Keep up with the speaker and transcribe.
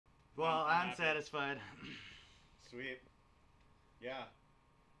Well, I'm satisfied. Sweet. Yeah.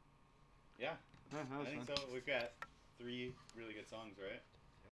 Yeah. I think so. We've got 3 really good songs, right?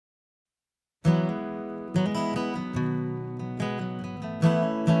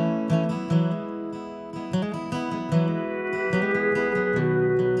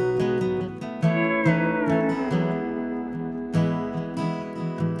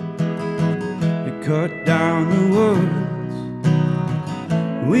 Cut down the woods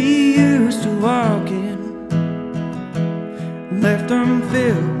we used to walk in, left them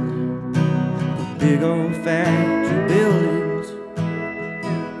filled with big old factory buildings.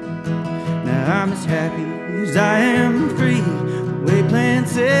 Now I'm as happy as I am free. The way Plan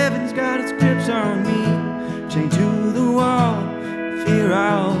 7's got its grips on me, chained to the wall, fear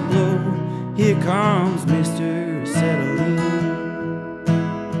I'll blow. Here comes Mr. Acetylene.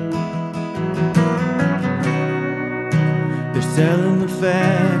 Selling the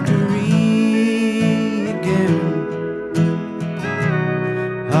factory again.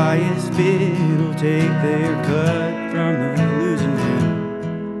 Highest bid will take their cut from the losing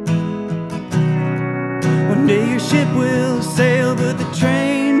end. One day your ship will sail, but the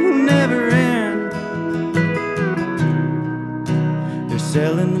train will never end. They're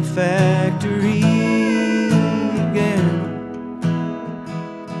selling the factory again.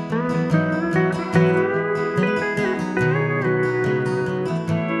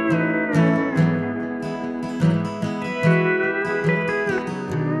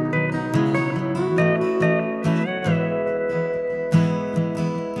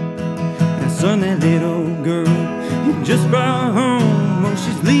 Son, that little girl you just brought home, oh,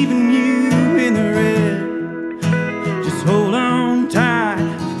 she's leaving you in the red. Just hold on tight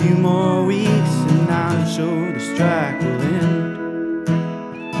a few more weeks, and I'm sure the strike will end.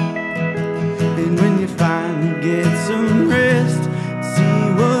 And when you finally get some rest,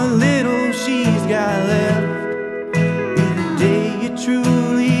 see what little she's got left, be the day you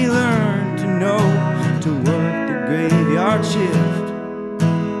truly learn to know to work the graveyard shift.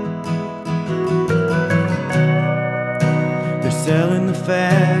 Selling the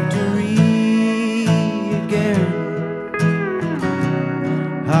factory again.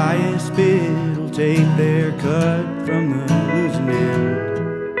 Highest bid will take their cut from the losing end.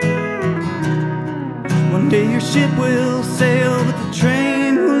 One day your ship will sail, but the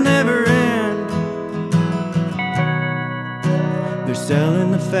train will never end. They're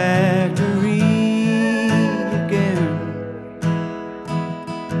selling the factory again.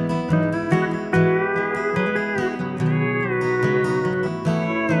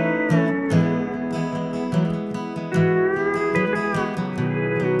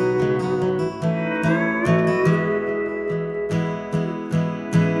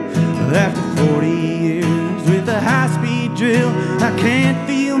 After 40 years with a high-speed drill, I can't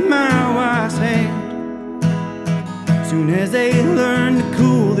feel my wife's hand. Soon as they learn to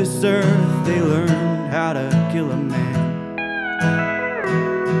cool this earth, they learned how to kill a man.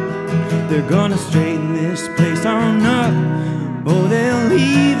 They're gonna straighten this place on up. Oh, they'll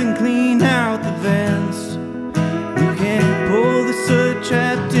even clean out the vents. You can't pull the soot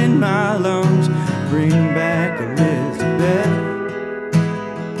trapped in my lungs. Bring back Elizabeth.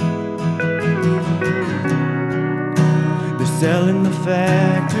 Selling the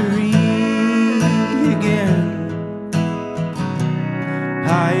factory again.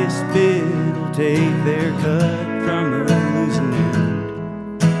 Highest bid will take their cut from the losing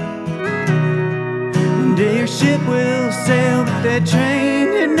end. One day your ship will sail, but that train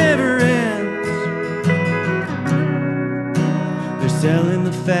it never